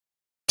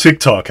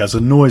TikTok has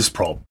a noise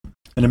problem,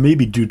 and it may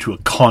be due to a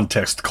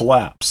context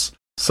collapse,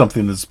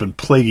 something that's been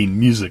plaguing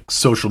music,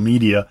 social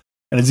media,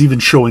 and is even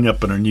showing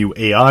up in our new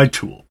AI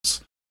tools.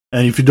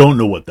 And if you don't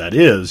know what that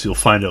is, you'll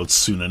find out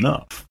soon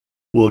enough.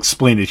 We'll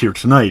explain it here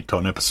tonight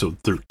on episode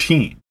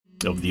 13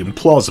 of the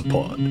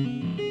Implausipod.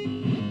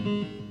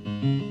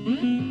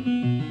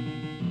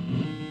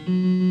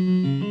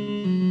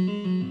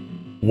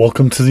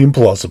 Welcome to the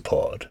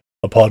Implausipod,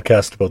 a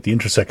podcast about the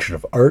intersection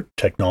of art,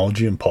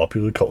 technology, and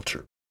popular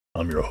culture.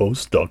 I'm your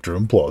host, Dr.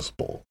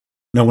 Implausible.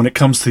 Now, when it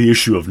comes to the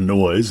issue of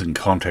noise and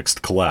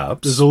context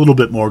collapse, there's a little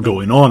bit more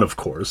going on, of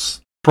course.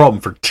 The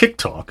problem for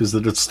TikTok is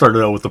that it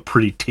started out with a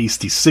pretty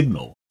tasty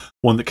signal,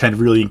 one that kind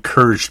of really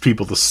encouraged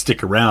people to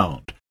stick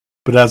around.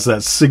 But as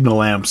that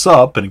signal amps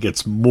up and it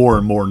gets more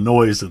and more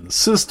noise in the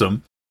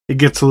system, it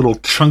gets a little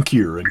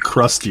chunkier and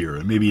crustier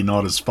and maybe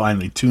not as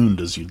finely tuned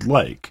as you'd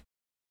like.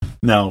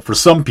 Now, for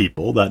some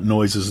people, that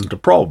noise isn't a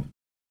problem,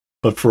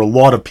 but for a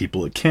lot of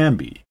people it can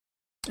be.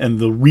 And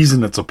the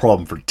reason it's a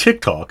problem for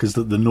TikTok is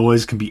that the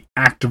noise can be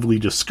actively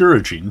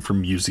discouraging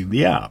from using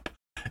the app.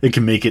 It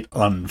can make it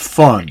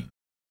unfun.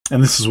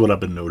 And this is what I've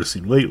been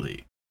noticing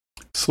lately.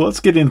 So let's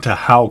get into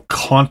how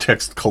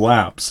context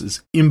collapse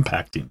is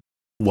impacting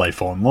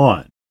life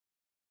online.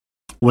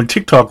 When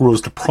TikTok rose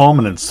to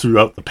prominence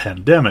throughout the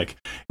pandemic,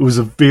 it was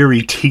a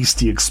very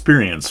tasty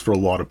experience for a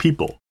lot of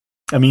people.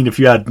 I mean, if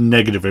you had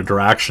negative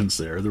interactions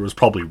there was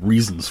probably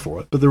reasons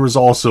for it, but there was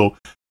also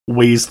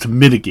ways to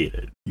mitigate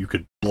it. You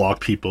could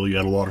block people, you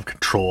had a lot of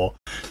control,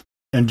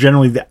 and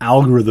generally the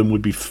algorithm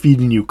would be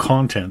feeding you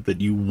content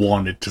that you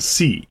wanted to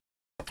see.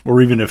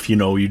 Or even if, you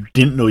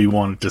didn't know you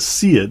wanted to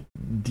see it,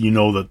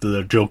 that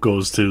the joke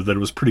goes to that it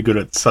was pretty good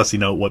at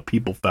sussing out what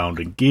people found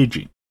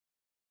engaging.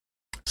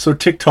 So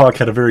TikTok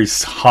had a very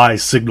high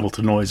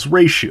signal-to-noise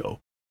ratio.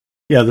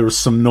 Yeah, there was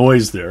some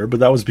noise there, but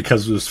that was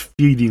because it was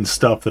feeding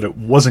stuff that it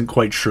wasn't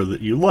quite sure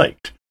that you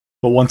liked.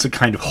 But once it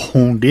kind of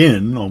honed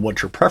in on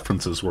what your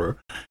preferences were,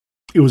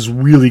 it was a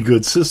really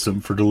good system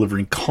for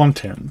delivering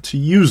content to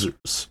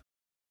users.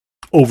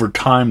 Over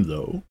time,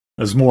 though,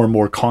 as more and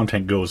more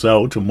content goes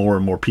out and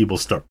more people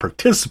start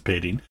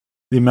participating,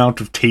 the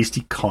amount of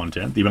tasty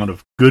content, the amount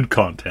of good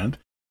content,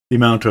 the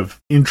amount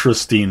of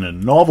interesting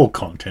and novel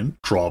content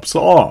drops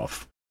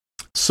off.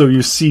 So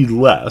you see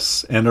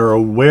less and are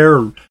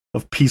aware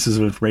of pieces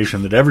of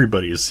information that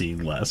everybody is seeing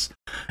less,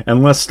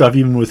 and less stuff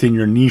even within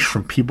your niche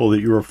from people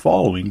that you are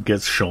following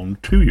gets shown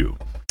to you.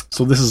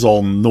 So this is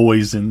all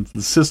noise in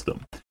the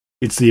system.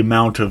 It's the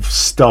amount of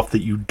stuff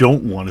that you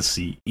don't want to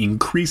see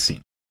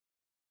increasing.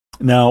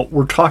 Now,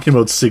 we're talking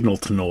about signal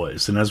to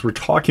noise, and as we're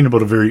talking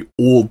about a very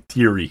old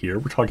theory here,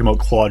 we're talking about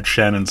Claude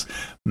Shannon's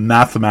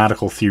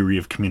mathematical theory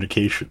of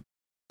communication.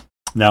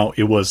 Now,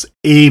 it was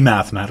a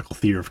mathematical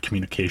theory of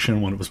communication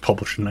when it was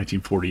published in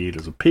 1948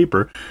 as a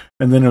paper,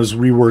 and then it was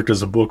reworked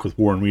as a book with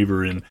Warren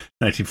Weaver in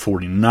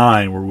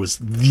 1949, where it was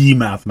the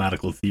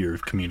mathematical theory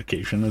of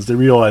communication, as they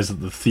realized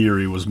that the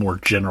theory was more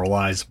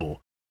generalizable,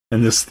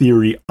 and this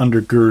theory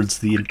undergirds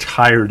the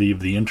entirety of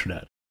the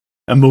internet,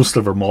 and most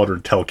of our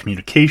modern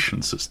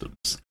telecommunication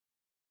systems.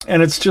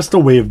 And it's just a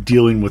way of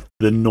dealing with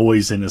the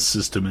noise in a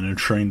system and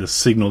ensuring the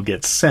signal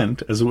gets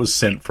sent as it was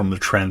sent from the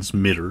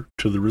transmitter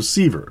to the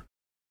receiver.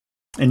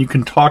 And you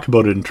can talk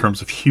about it in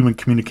terms of human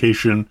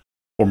communication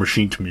or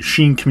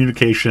machine-to-machine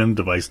communication,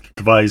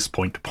 device-to-device,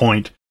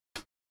 point-to-point.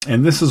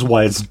 And this is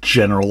why it's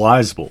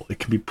generalizable. It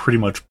can be pretty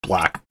much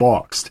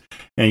black-boxed.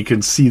 And you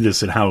can see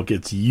this in how it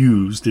gets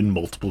used in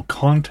multiple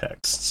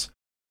contexts.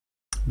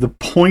 The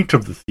point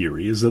of the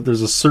theory is that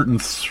there's a certain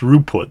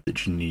throughput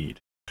that you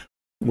need,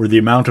 where the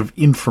amount of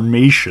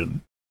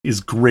information is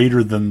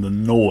greater than the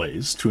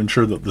noise to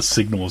ensure that the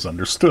signal is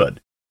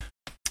understood.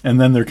 And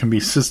then there can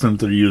be systems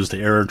that are used to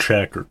error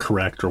check or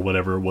correct or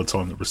what's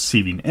on the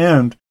receiving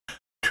end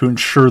to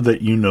ensure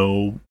that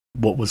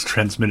what was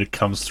transmitted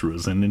comes through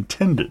as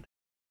intended.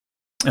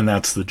 And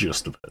that's the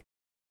gist of it.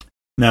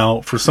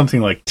 Now, for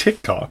something like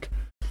TikTok,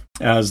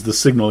 as the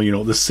signal,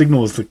 the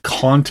signal is the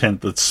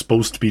content that's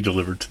supposed to be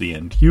delivered to the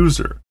end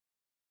user.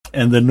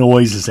 And the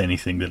noise is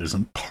anything that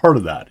isn't part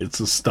of that. It's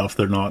the stuff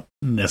they're not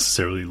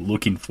necessarily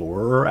looking for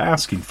or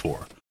asking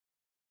for.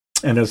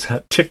 And as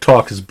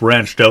TikTok has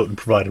branched out and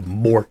provided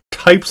more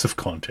types of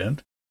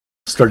content,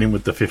 starting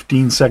with the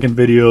 15-second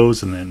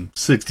videos and then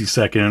 60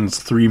 seconds,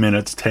 3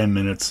 minutes, 10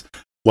 minutes,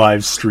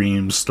 live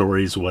streams,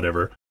 stories,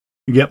 whatever,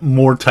 you get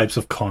more types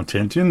of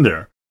content in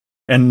there.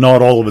 And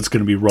not all of it's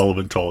going to be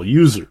relevant to all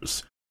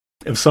users.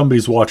 If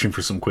somebody's watching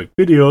for some quick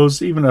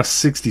videos, even a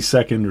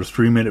 60-second or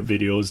 3-minute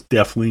video is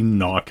definitely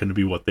not going to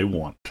be what they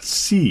want to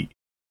see.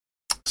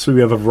 So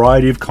we have a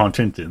variety of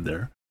content in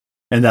there.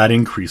 And that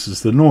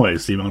increases the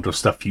noise, the amount of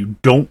stuff you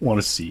don't want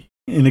to see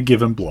in a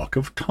given block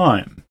of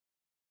time.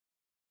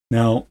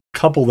 Now,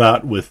 couple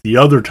that with the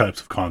other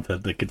types of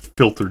content that get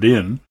filtered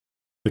in,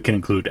 that can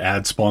include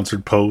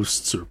ad-sponsored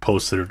posts or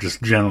posts that are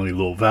just generally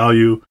low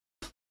value.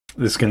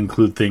 This can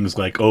include things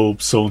like,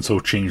 so-and-so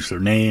changed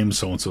their name,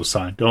 so-and-so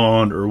signed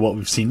on, or what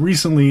we've seen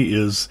recently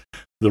is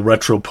the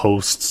retro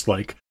posts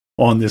like,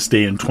 on this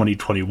day in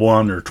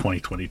 2021 or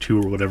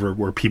 2022 or whatever,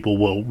 where people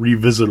will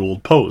revisit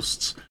old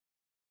posts.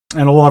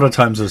 And a lot of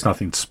times there's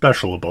nothing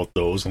special about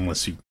those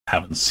unless you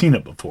haven't seen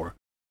it before.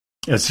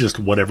 It's just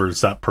whatever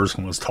that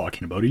person was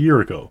talking about a year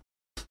ago.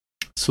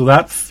 So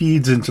that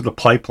feeds into the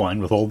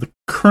pipeline with all the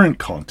current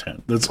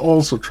content that's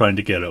also trying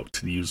to get out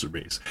to the user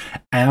base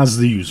as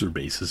the user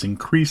base is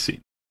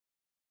increasing.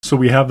 So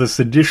we have this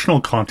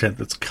additional content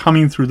that's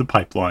coming through the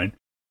pipeline,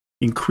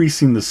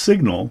 increasing the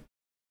signal,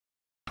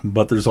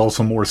 but there's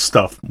also more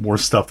stuff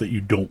that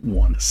you don't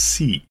want to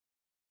see.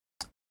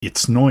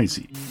 It's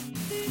noisy.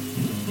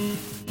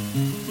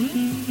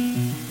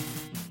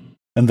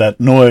 And that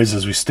noise,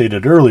 as we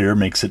stated earlier,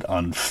 makes it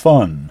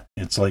unfun.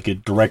 It's like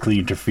it directly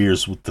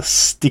interferes with the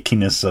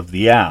stickiness of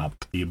the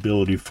app, the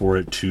ability for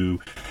it to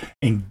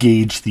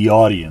engage the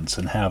audience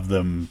and have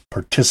them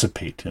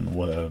participate in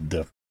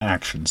the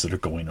actions that are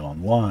going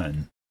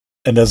online.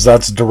 And as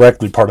that's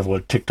directly part of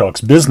what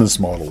TikTok's business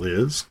model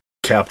is,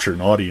 capture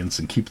an audience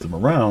and keep them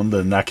around,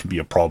 then that can be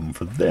a problem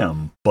for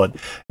them. But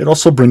it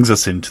also brings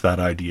us into that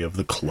idea of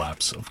the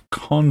collapse of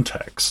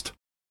context.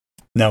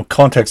 Now,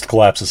 context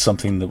collapse is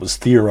something that was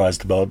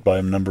theorized about by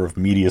a number of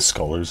media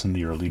scholars in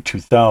the early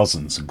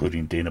 2000s,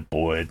 including Dana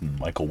Boyd and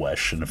Michael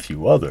Wesch and a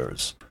few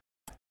others.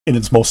 In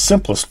its most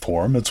simplest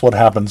form, it's what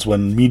happens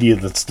when media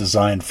that's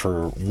designed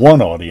for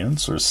one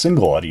audience or a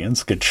single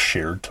audience gets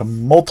shared to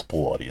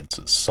multiple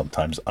audiences,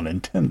 sometimes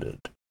unintended.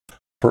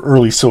 For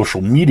early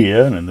social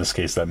media, and in this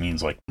case that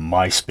means like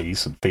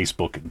MySpace and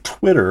Facebook and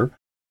Twitter,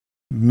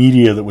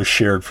 media that was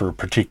shared for a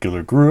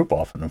particular group,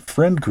 often a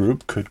friend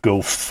group, could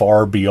go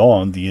far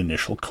beyond the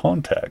initial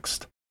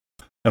context.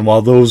 And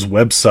while those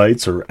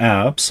websites or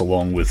apps,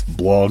 along with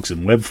blogs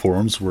and web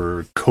forums,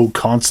 were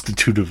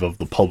co-constitutive of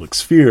the public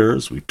sphere,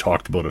 as we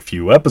talked about a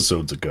few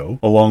episodes ago,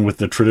 along with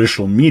the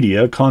traditional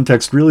media,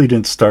 context really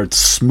didn't start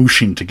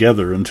smooshing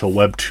together until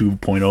Web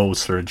 2.0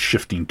 started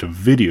shifting to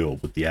video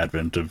with the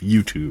advent of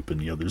YouTube and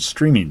the other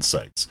streaming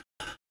sites.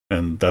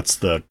 And that's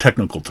the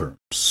technical term,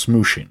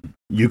 smooshing.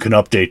 You can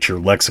update your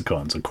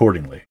lexicons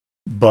accordingly.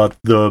 But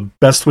the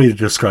best way to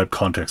describe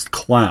context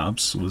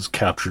collapse was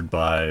captured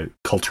by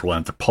cultural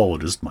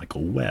anthropologist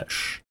Michael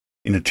Wesch.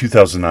 In a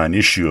 2009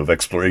 issue of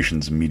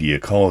Explorations in Media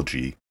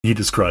Ecology, he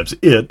describes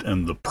it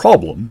and the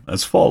problem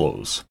as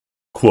follows.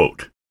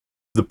 Quote,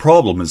 "The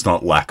problem is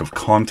not lack of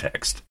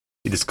context.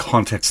 It is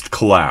context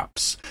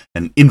collapse,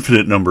 an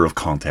infinite number of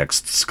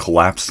contexts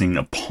collapsing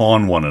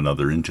upon one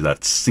another into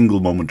that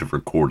single moment of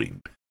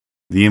recording.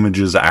 The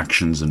images,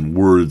 actions, and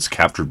words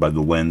captured by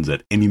the lens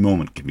at any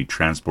moment can be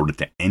transported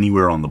to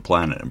anywhere on the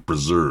planet and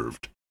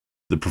preserved,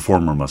 the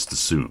performer must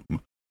assume,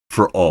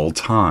 for all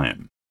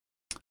time.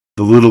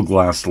 The little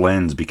glass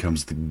lens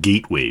becomes the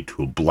gateway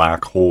to a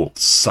black hole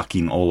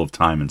sucking all of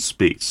time and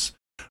space,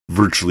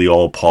 virtually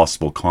all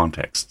possible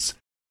contexts,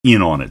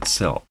 in on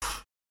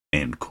itself."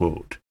 End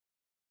quote.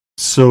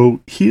 So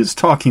he is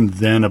talking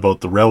then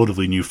about the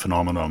relatively new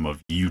phenomenon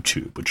of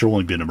YouTube, which had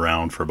only been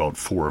around for about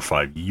 4 or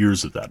 5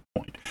 years at that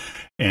point,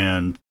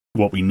 and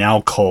what we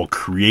now call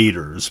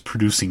creators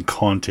producing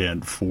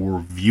content for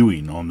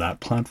viewing on that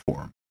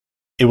platform.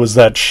 It was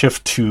that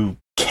shift to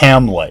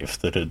cam life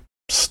that had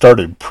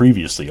started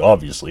previously,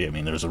 obviously. I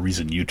mean, there's a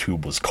reason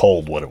YouTube was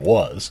called what it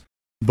was,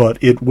 but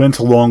it went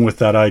along with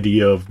that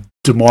idea of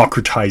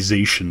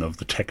democratization of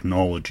the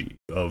technology,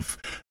 of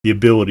the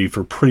ability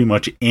for pretty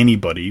much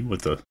anybody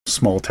with a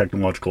small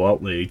technological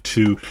outlay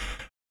to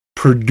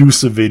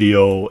produce a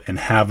video and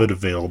have it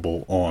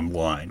available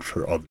online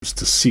for others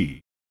to see.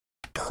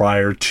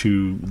 Prior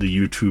to the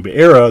YouTube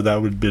era,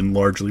 that would have been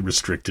largely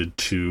restricted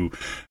to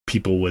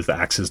people with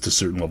access to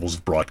certain levels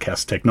of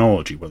broadcast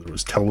technology, whether it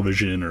was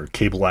television or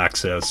cable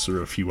access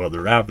or a few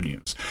other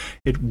avenues.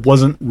 It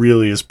wasn't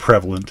really as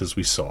prevalent as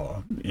we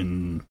saw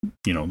in,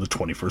 the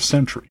 21st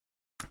century.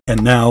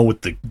 And now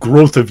with the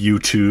growth of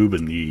YouTube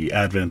and the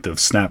advent of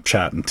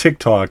Snapchat and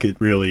TikTok, it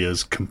really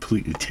has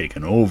completely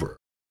taken over.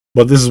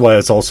 But this is why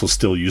it's also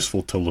still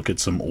useful to look at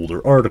some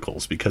older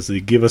articles, because they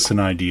give us an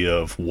idea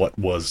of what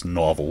was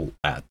novel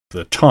at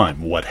the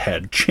time, what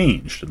had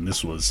changed, and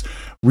this was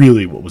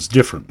really what was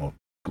different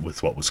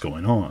with what was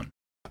going on.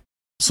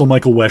 So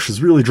Michael Wesch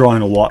is really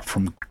drawing a lot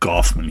from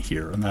Goffman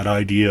here, and that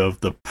idea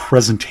of the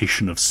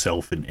presentation of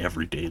self in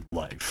everyday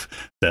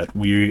life, that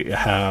we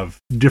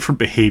have different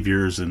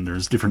behaviors and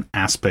there's different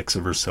aspects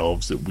of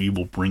ourselves that we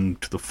will bring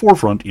to the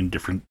forefront in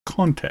different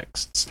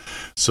contexts.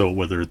 So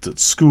whether it's at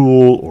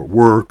school or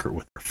work or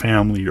with our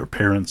family or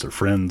parents or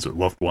friends or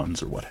loved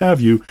ones or what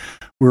have you,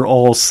 we're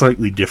all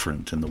slightly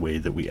different in the way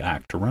that we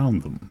act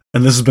around them.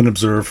 And this has been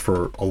observed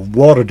for a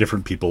lot of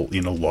different people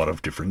in a lot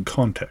of different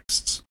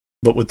contexts.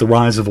 But with the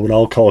rise of what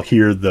I'll call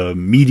here the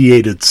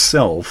mediated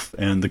self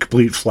and the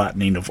complete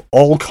flattening of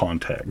all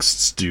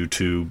contexts due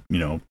to,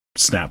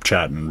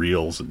 Snapchat and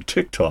Reels and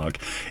TikTok,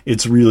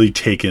 it's really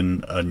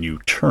taken a new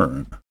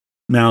turn.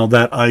 Now,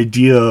 that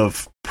idea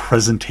of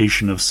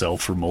presentation of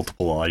self for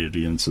multiple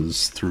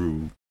audiences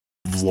through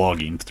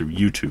vlogging, through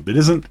YouTube, it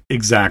isn't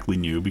exactly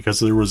new because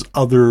there was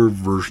other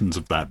versions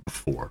of that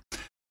before.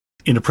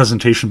 In a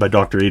presentation by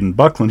Dr. Aidan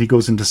Buckland, he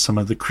goes into some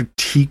of the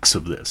critiques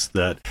of this,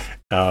 that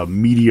a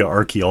media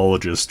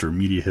archaeologist or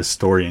media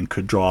historian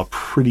could draw a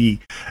pretty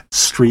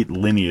straight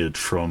lineage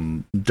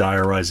from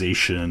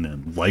diarization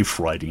and life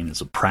writing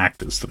as a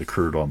practice that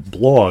occurred on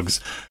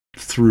blogs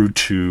through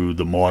to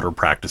the modern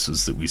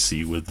practices that we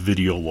see with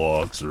video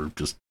logs or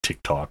just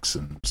TikToks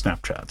and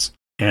Snapchats.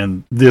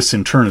 And this,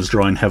 in turn, is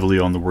drawing heavily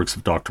on the works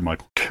of Dr.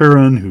 Michael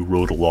Caron, who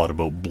wrote a lot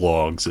about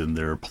blogs and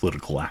their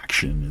political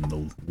action in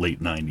the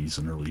late 90s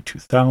and early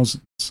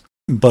 2000s.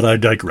 But I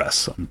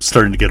digress. I'm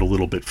starting to get a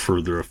little bit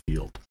further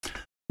afield.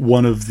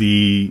 One of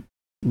the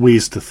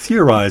ways to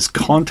theorize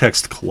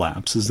context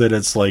collapse is that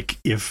it's like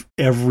if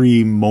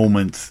every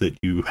moment that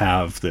you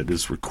have that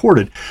is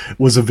recorded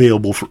was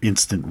available for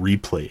instant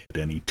replay at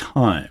any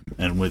time.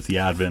 And with the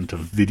advent of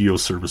video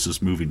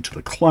services moving to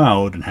the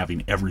cloud and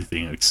having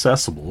everything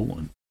accessible,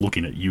 and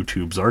looking at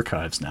YouTube's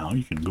archives now,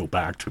 you can go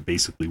back to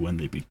basically when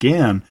they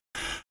began,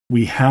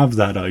 we have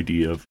that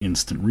idea of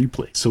instant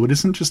replay. So it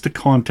isn't just a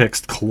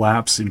context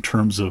collapse in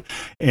terms of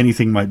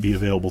anything might be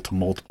available to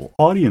multiple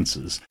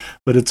audiences,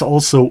 but it's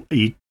also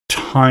a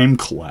time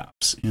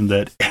collapse in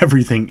that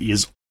everything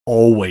is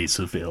always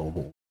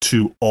available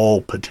to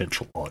all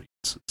potential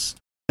audiences.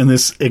 And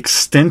this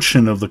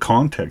extension of the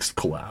context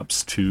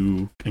collapse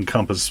to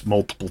encompass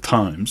multiple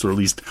times, or at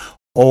least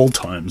all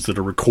times that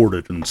are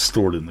recorded and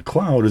stored in the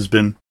cloud, has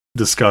been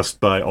discussed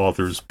by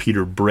authors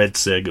Peter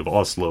Bretzeg of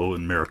Oslo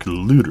and Merrick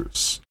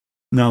Luders.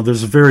 Now,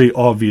 there's a very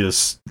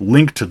obvious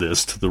link to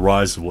this, to the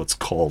rise of what's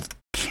called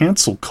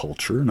cancel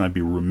culture, and I'd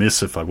be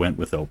remiss if I went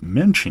without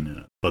mentioning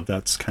it, but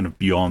that's kind of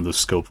beyond the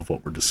scope of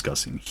what we're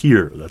discussing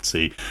here. That's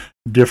a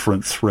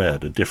different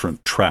thread, a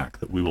different track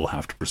that we will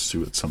have to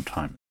pursue at some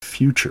time in the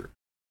future.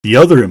 The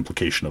other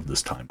implication of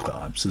this time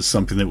collapse is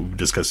something that we've been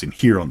discussing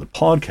here on the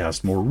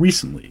podcast more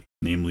recently,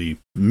 namely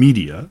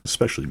media,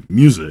 especially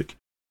music,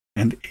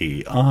 and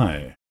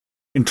AI.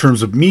 In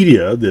terms of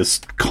media,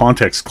 this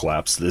context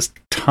collapse, this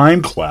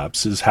time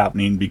collapse is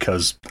happening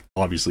because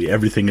obviously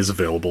everything is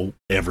available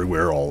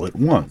everywhere all at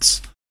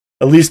once.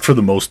 At least for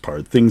the most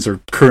part, things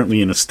are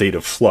currently in a state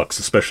of flux,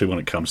 especially when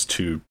it comes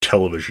to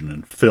television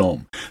and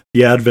film.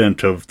 The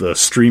advent of the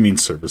streaming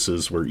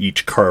services, where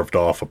each carved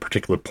off a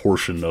particular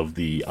portion of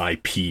the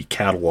IP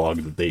catalog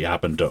that they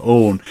happen to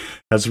own,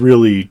 has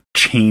really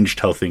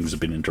changed how things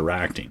have been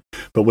interacting.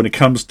 But when it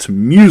comes to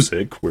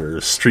music, where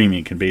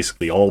streaming can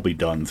basically all be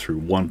done through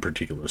one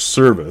particular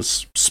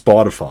service,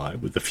 Spotify,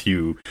 with a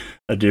few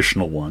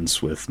additional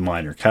ones with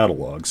minor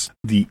catalogs,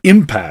 the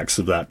impacts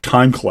of that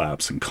time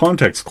collapse and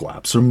context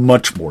collapse are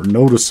much more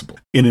noticeable.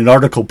 In an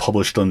article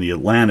published on The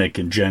Atlantic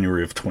in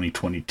January of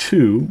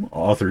 2022,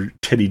 author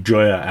Teddy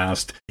Joya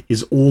asked,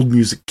 "Is old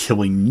music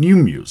killing new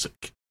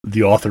music?"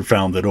 The author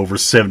found that over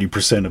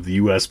 70% of the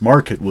US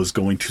market was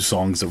going to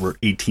songs that were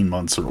 18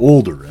 months or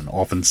older, and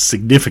often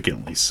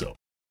significantly so.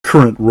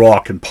 Current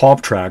rock and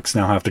pop tracks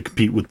now have to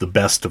compete with the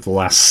best of the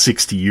last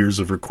 60 years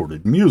of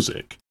recorded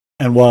music.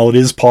 And while it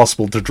is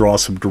possible to draw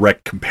some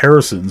direct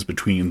comparisons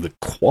between the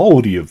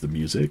quality of the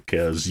music,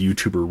 as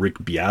YouTuber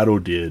Rick Beato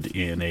did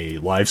in a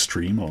live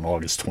stream on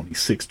August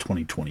 26,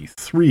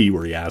 2023,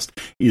 where he asked,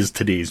 "Is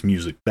today's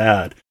music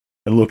bad?"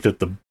 and looked at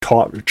the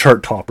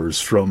chart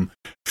toppers from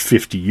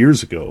 50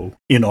 years ago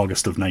in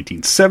August of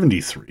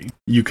 1973,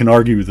 you can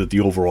argue that the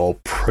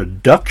overall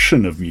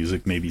production of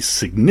music may be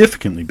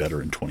significantly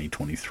better in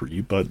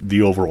 2023, but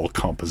the overall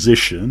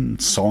composition,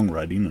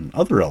 songwriting, and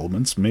other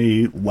elements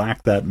may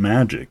lack that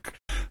magic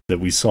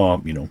that we saw,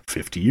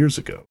 50 years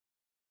ago.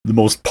 The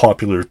most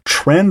popular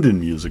trend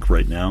in music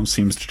right now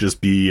seems to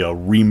just be a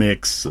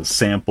remix, a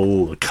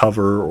sample, a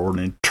cover, or an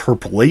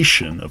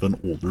interpolation of an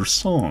older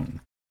song.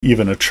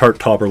 Even a chart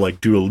topper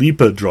like Dua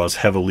Lipa draws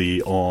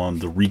heavily on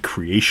the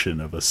recreation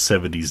of a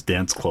 70s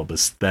dance club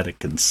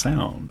aesthetic and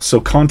sound. So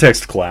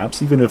context collapse,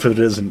 even if it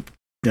isn't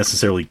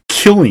necessarily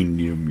killing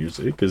new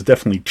music, is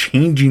definitely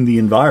changing the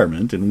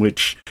environment in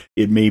which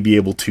it may be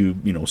able to,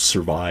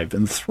 survive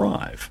and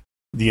thrive.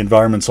 The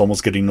environment's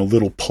almost getting a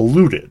little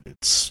polluted.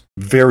 It's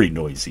very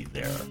noisy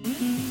there.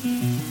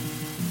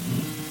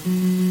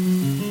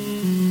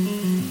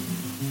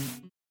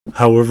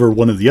 However,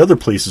 one of the other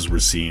places we're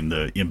seeing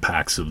the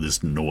impacts of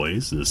this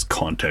noise, this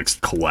context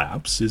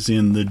collapse, is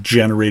in the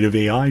generative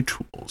AI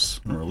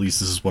tools, or at least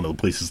this is one of the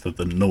places that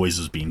the noise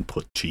is being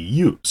put to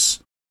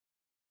use.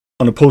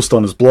 On a post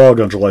on his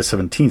blog on July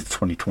 17th,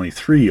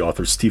 2023,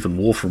 author Stephen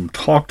Wolfram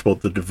talked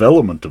about the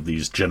development of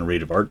these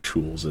generative art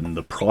tools and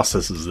the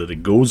processes that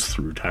it goes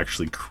through to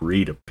actually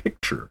create a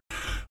picture.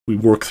 We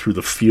work through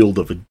the field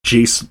of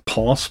adjacent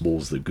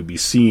possibles that could be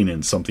seen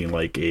in something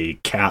like a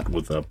cat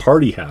with a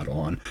party hat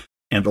on,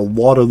 and a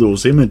lot of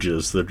those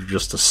images that are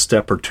just a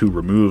step or two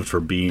removed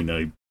from being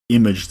an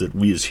image that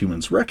we as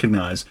humans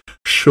recognize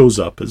shows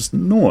up as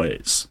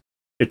noise.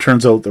 It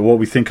turns out that what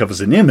we think of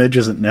as an image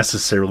isn't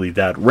necessarily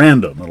that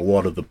random, and a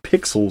lot of the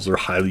pixels are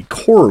highly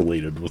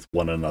correlated with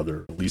one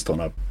another, at least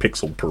on a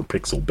pixel per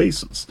pixel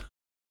basis.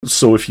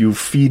 So if you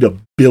feed a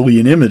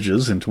billion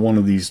images into one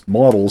of these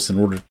models in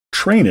order to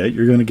train it,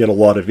 you're going to get a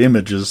lot of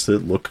images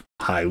that look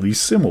highly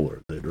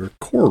similar, that are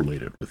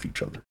correlated with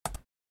each other.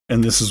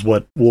 And this is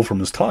what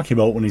Wolfram is talking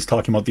about when he's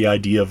talking about the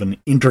idea of an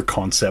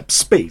interconcept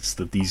space,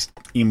 that these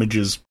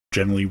images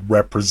generally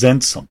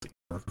represent something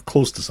or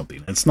close to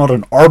something. It's not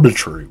an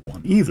arbitrary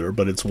one either,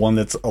 but it's one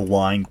that's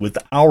aligned with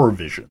our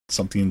vision,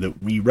 something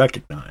that we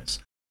recognize.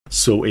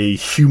 So a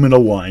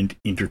human-aligned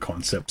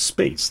interconcept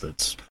space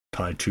that's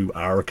tied to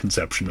our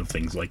conception of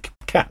things like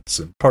cats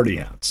and party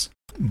hats.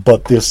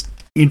 But this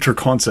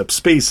interconcept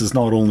space is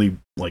not only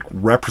like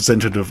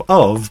representative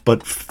of,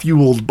 but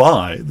fueled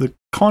by the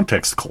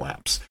context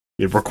collapse.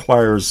 It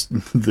requires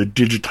the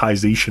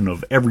digitization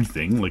of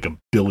everything, like a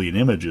billion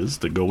images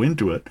that go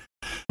into it,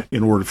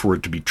 in order for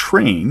it to be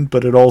trained,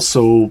 but it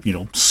also,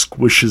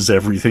 squishes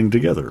everything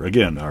together.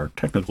 Again, our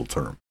technical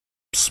term,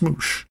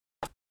 smoosh.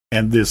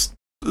 And this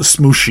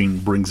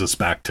smooshing brings us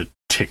back to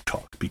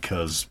TikTok,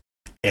 because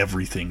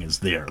everything is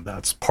there.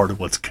 That's part of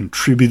what's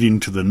contributing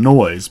to the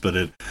noise, but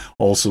it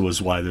also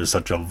is why there's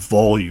such a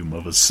volume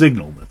of a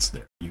signal that's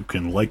there. You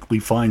can likely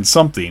find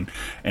something,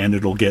 and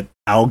it'll get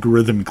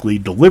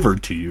algorithmically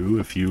delivered to you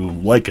if you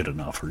like it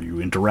enough or you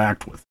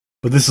interact with it.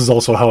 But this is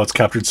also how it's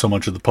captured so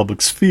much of the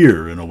public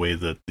sphere in a way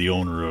that the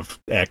owner of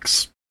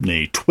X,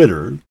 nay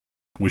Twitter,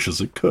 wishes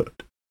it could.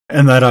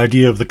 And that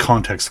idea of the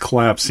context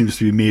collapse seems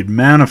to be made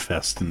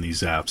manifest in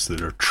these apps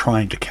that are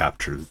trying to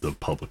capture the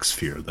public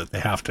sphere, that they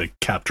have to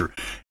capture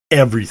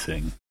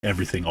everything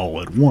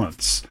all at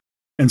once.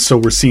 And so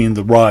we're seeing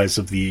the rise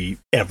of the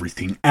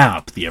everything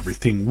app, the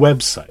everything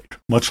website,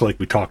 much like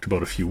we talked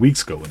about a few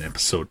weeks ago in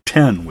episode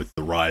 10 with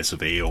the rise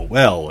of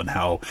AOL and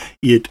how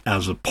it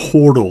as a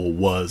portal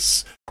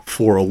was,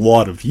 for a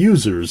lot of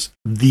users,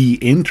 the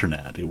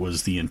internet. It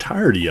was the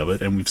entirety of it.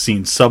 And we've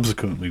seen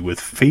subsequently with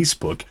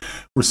Facebook,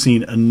 we're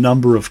seeing a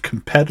number of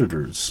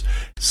competitors,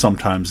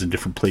 sometimes in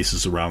different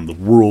places around the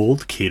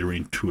world,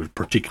 catering to a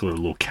particular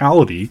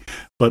locality,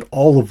 but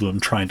all of them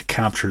trying to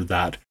capture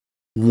that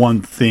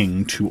one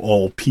thing to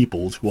all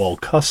people, to all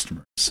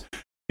customers.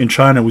 In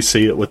China, we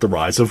see it with the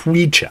rise of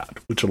WeChat,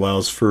 which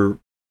allows for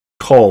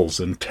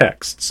calls and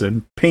texts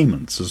and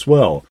payments as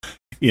well.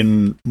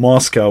 In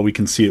Moscow, we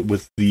can see it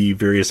with the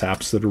various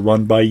apps that are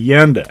run by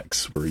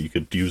Yandex, where you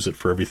could use it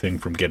for everything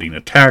from getting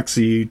a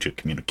taxi to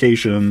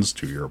communications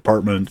to your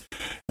apartment.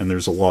 And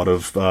there's a lot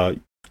of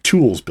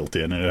tools built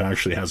in, and it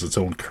actually has its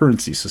own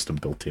currency system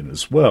built in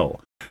as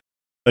well.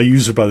 A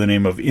user by the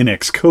name of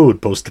InXCode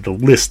posted a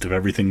list of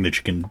everything that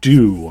you can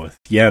do with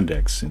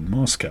Yandex in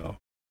Moscow.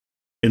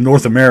 In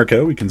North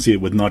America, we can see it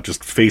with not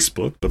just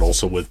Facebook, but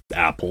also with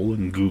Apple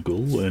and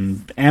Google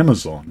and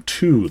Amazon,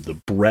 too.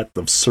 The breadth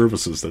of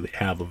services that they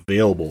have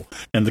available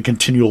and the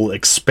continual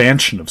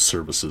expansion of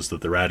services that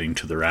they're adding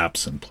to their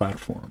apps and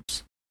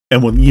platforms.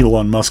 And when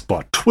Elon Musk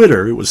bought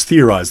Twitter, it was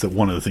theorized that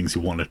one of the things he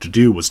wanted to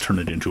do was turn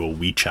it into a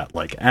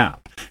WeChat-like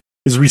app.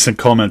 His recent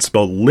comments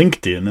about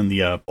LinkedIn and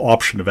the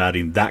option of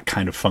adding that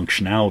kind of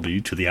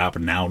functionality to the app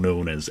now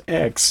known as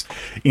X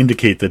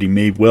indicate that he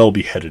may well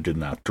be headed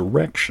in that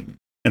direction.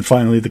 And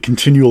finally, the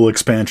continual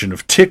expansion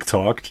of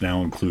TikTok to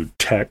now include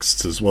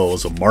texts as well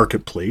as a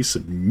marketplace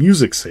and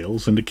music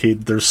sales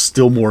indicate there's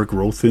still more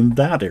growth in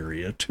that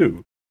area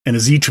too. And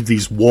as each of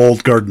these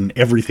walled garden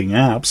everything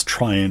apps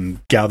try and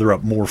gather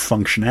up more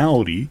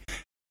functionality,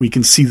 we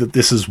can see that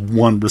this is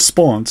one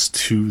response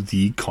to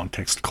the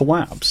context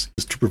collapse,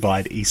 is to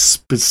provide a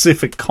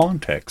specific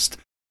context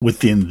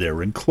within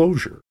their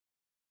enclosure.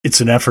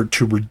 It's an effort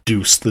to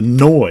reduce the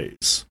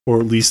noise, or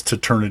at least to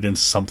turn it into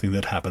something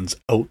that happens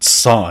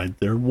outside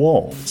their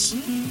walls.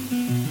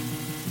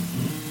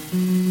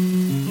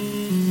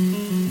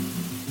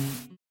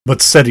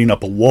 But setting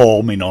up a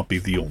wall may not be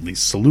the only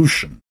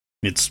solution.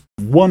 It's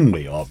one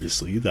way,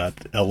 obviously,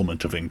 that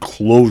element of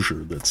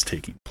enclosure that's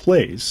taking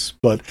place,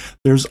 but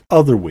there's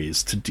other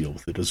ways to deal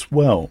with it as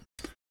well.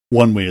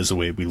 One way is a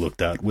way we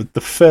looked at with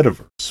the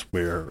Fediverse,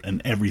 where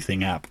an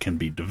everything app can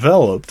be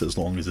developed as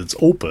long as it's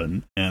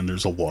open, and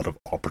there's a lot of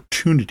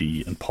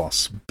opportunity and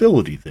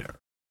possibility there.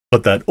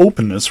 But that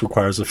openness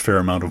requires a fair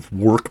amount of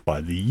work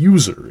by the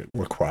user. It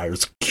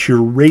requires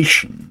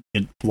curation.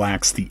 It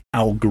lacks the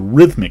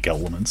algorithmic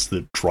elements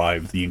that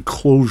drive the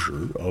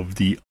enclosure of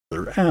the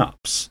other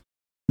apps.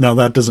 Now,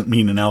 that doesn't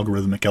mean an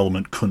algorithmic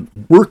element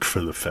couldn't work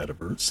for the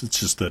Fediverse. It's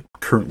just that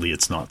currently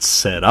it's not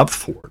set up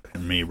for it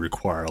and may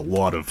require a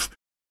lot of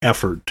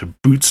effort to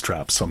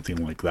bootstrap something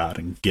like that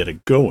and get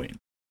it going.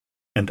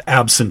 And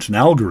absent an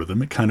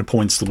algorithm, it kind of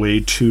points the way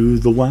to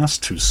the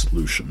last two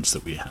solutions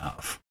that we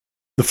have.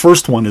 The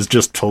first one is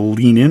just to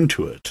lean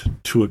into it,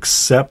 to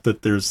accept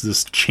that there's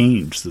this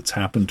change that's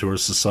happened to our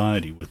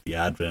society with the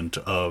advent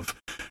of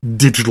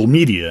digital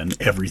media and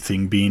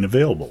everything being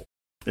available.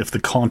 If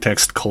the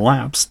context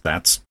collapsed,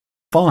 that's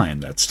fine.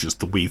 That's just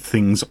the way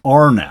things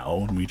are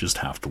now, and we just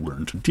have to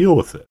learn to deal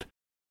with it.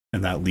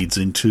 And that leads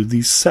into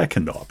the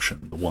second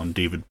option, the one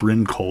David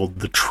Brin called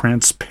the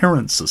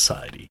transparent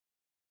society,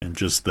 and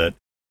just that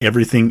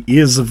everything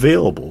is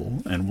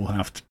available, and we'll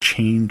have to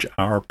change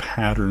our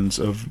patterns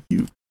of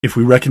use. If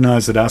we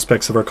recognize that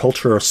aspects of our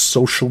culture are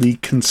socially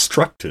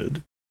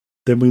constructed,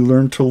 then we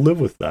learn to live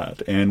with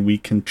that, and we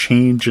can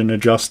change and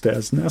adjust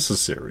as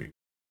necessary.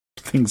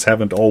 Things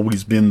haven't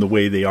always been the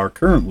way they are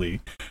currently,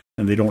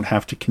 and they don't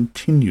have to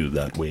continue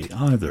that way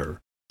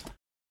either.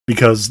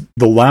 Because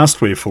the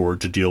last way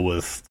forward to deal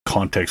with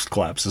context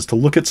collapse is to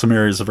look at some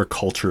areas of our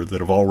culture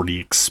that have already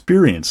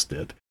experienced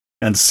it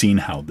and seen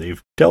how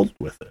they've dealt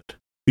with it.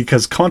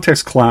 Because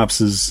context collapse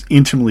is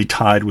intimately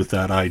tied with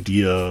that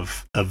idea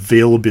of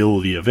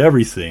availability of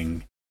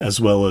everything,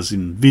 as well as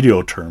in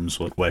video terms,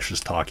 what Wesh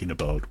is talking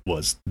about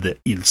was the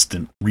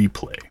instant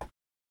replay.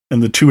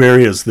 And the two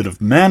areas that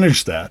have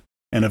managed that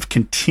and have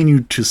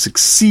continued to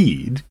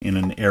succeed in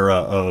an era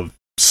of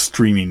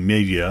streaming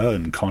media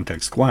and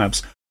context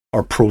collapse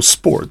are pro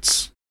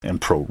sports and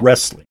pro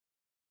wrestling.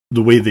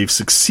 The way they've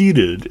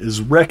succeeded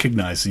is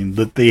recognizing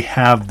that they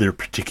have their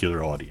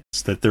particular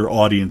audience, that their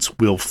audience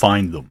will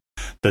find them,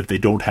 that they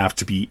don't have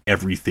to be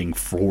everything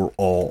for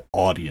all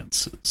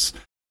audiences.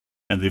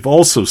 And they've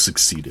also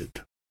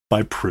succeeded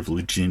by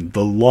privileging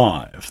the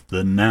live,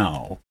 the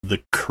now,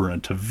 the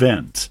current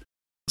event,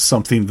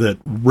 something that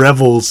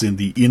revels in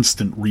the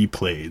instant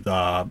replay,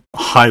 the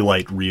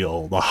highlight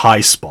reel, the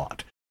high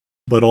spot,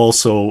 but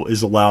also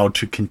is allowed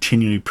to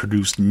continually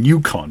produce new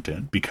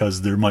content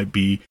because there might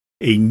be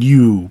a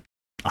new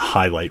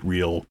highlight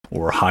reel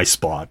or high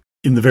spot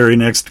in the very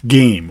next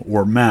game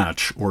or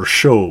match or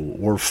show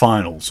or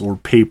finals or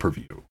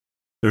pay-per-view.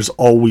 There's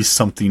always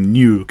something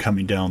new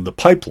coming down the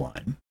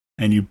pipeline,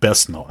 and you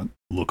best not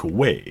look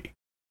away.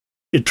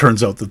 It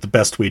turns out that the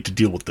best way to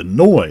deal with the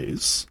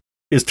noise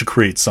is to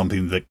create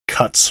something that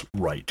cuts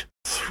right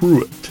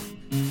through it.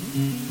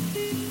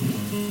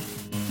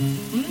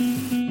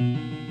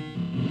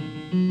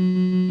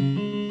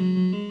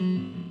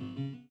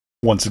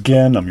 Once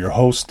again, I'm your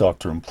host,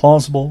 Dr.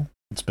 Implausible.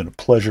 It's been a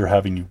pleasure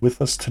having you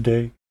with us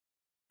today.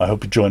 I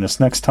hope you join us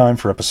next time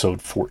for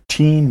episode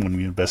 14 when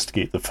we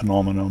investigate the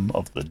phenomenon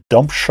of the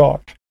dump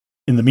shock.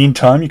 In the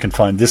meantime, you can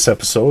find this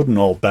episode and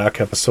all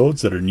back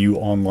episodes at our new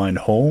online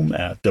home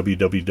at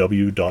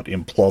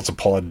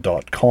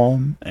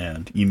www.implausipod.com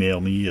and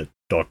email me at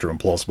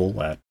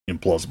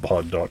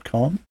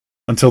drimplausible@implausipod.com.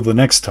 Until the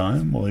next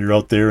time, while you're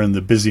out there in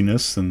the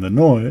busyness and the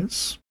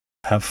noise,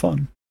 have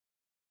fun.